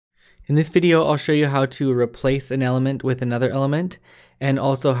In this video, I'll show you how to replace an element with another element, and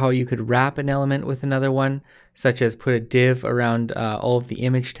also how you could wrap an element with another one, such as put a div around all of the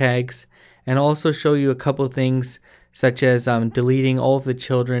image tags, and also show you a couple things such as deleting all of the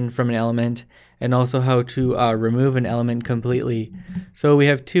children from an element, and also how to remove an element completely. So we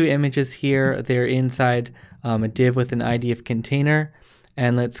have two images here. They're inside a div with an ID of container.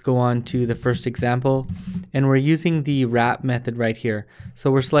 And let's go on to the first example, and we're using the wrap method right here.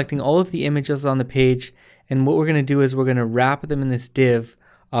 So we're selecting all of the images on the page, and what we're going to do is we're going to wrap them in this div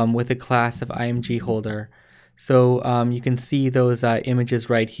with a class of img holder. So you can see those images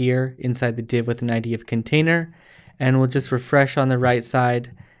right here inside the div with an ID of container, and we'll just refresh on the right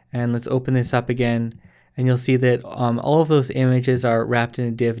side, and let's open this up again, and you'll see that all of those images are wrapped in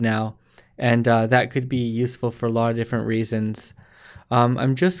a div now, and that could be useful for a lot of different reasons.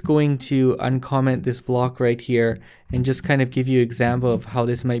 I'm just going to uncomment this block right here and just kind of give you an example of how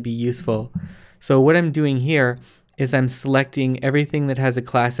this might be useful. So what I'm doing here is I'm selecting everything that has a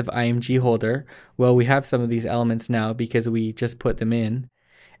class of img holder. Well, we have some of these elements now because we just put them in.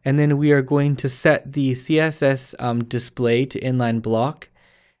 And then we are going to set the CSS display to inline block,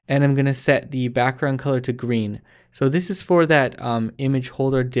 and I'm going to set the background color to green. So this is for that image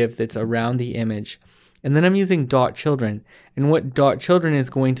holder div that's around the image. And then I'm using .children, and what .children is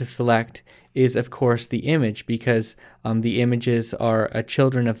going to select is of course the image, because the images are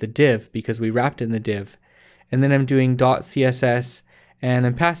children of the div because we wrapped in the div. And then I'm doing .css, and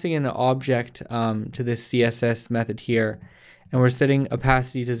I'm passing in an object to this CSS method here, and we're setting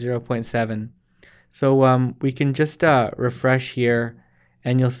opacity to 0.7. So we can just refresh here,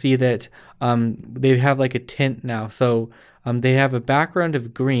 and you'll see that they have like a tint now. So they have a background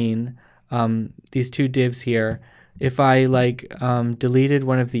of green. These two divs here. If I deleted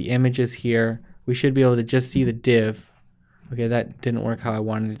one of the images here, we should be able to just see the div. Okay, that didn't work how I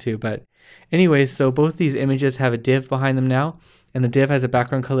wanted it to, but anyways, so both these images have a div behind them now, and the div has a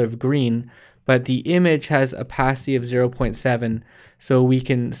background color of green, but the image has opacity of 0.7, so we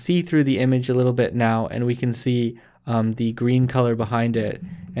can see through the image a little bit now, and we can see the green color behind it.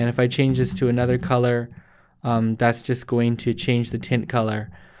 And if I change this to another color, that's just going to change the tint color.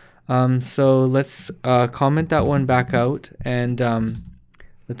 So let's comment that one back out, and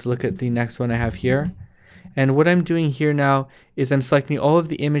let's look at the next one I have here. And what I'm doing here now is I'm selecting all of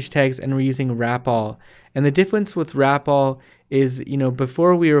the image tags, and we're using wrap all. And the difference with wrap all is, you know,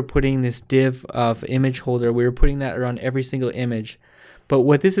 before we were putting this div of image holder, we were putting that around every single image. But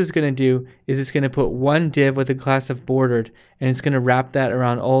what this is going to do is it's going to put one div with a class of bordered, and it's going to wrap that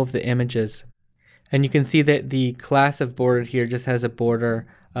around all of the images. And you can see that the class of bordered here just has a border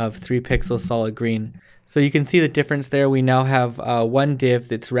of 3 pixels solid green. So you can see the difference there. We now have one div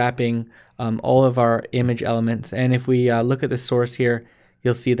that's wrapping all of our image elements, and if we look at the source here,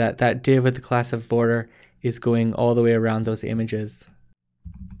 you'll see that that div with the class of border is going all the way around those images.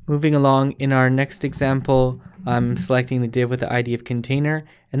 Moving along, in our next example, I'm selecting the div with the ID of container,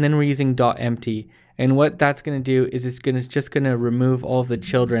 and then we're using .empty, and what that's going to do is it's just going to remove all of the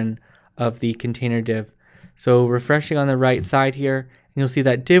children of the container div. So refreshing on the right side here, and you'll see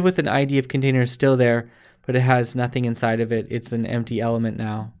that div with an ID of container is still there, but it has nothing inside of it. It's an empty element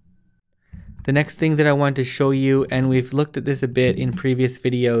now. The next thing that I want to show you, and we've looked at this a bit in previous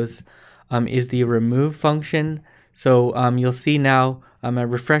videos, is the remove function. So you'll see now, I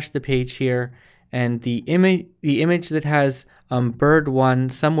refresh the page here, and the image that has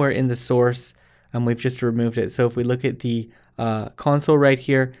bird1 somewhere in the source, we've just removed it. So if we look at the console right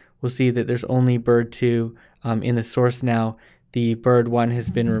here, we'll see that there's only bird2 in the source now. The bird1 has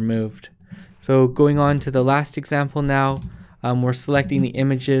been removed. So going on to the last example now, we're selecting the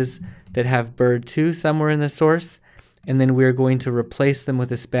images that have bird2 somewhere in the source, and then we're going to replace them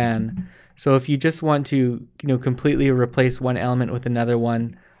with a span. So if you just want to, completely replace one element with another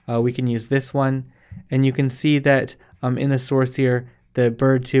one, we can use this one, and you can see that in the source here, the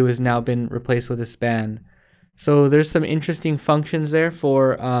bird2 has now been replaced with a span. So there's some interesting functions there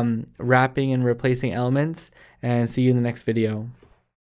for wrapping and replacing elements, and see you in the next video.